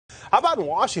How about in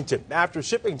Washington? After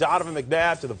shipping Donovan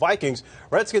McNabb to the Vikings,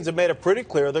 Redskins have made it pretty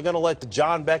clear they're going to let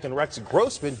John Beck and Rex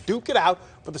Grossman duke it out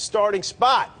for the starting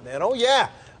spot. And oh yeah,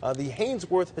 the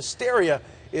Haynesworth hysteria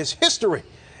is history.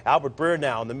 Albert Breer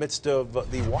now in the midst of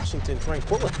the Washington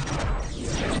tranquility.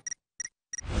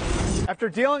 After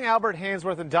dealing Albert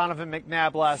Haynesworth and Donovan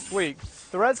McNabb last week,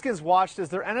 the Redskins watched as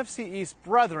their NFC East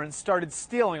brethren started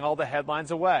stealing all the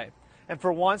headlines away. And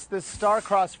for once, this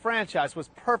star-crossed franchise was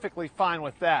perfectly fine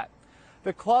with that.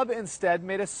 The club instead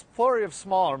made a flurry of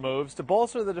smaller moves to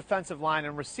bolster the defensive line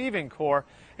and receiving core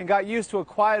and got used to a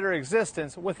quieter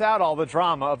existence without all the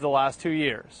drama of the last 2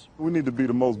 years. We need to be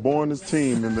the most boringest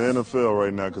team in the NFL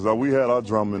right now because we had our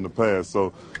drama in the past.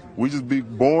 So we just be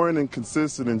boring and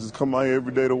consistent and just come out here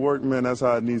every day to work, man. That's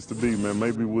how it needs to be, man.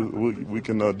 Maybe we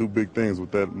can do big things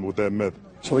with that method.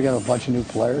 So we got a bunch of new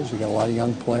players. We got a lot of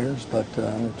young players, but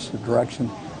it's the direction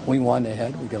we want to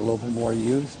head. We got a little bit more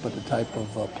youth, but the type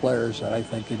of players that I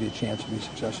think give you a chance to be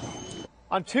successful.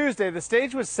 On Tuesday, the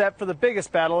stage was set for the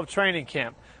biggest battle of training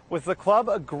camp, with the club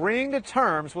agreeing to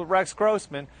terms with Rex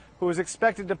Grossman, who was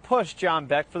expected to push John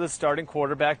Beck for the starting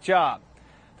quarterback job.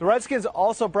 The Redskins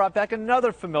also brought back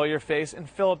another familiar face in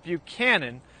Philip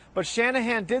Buchanan, but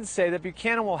Shanahan did say that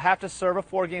Buchanan will have to serve a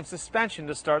 4-game suspension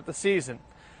to start the season.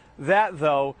 That,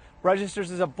 though,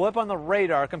 registers as a blip on the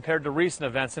radar compared to recent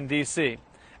events in D.C.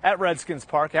 At Redskins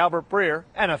Park, Albert Breer,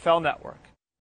 NFL Network.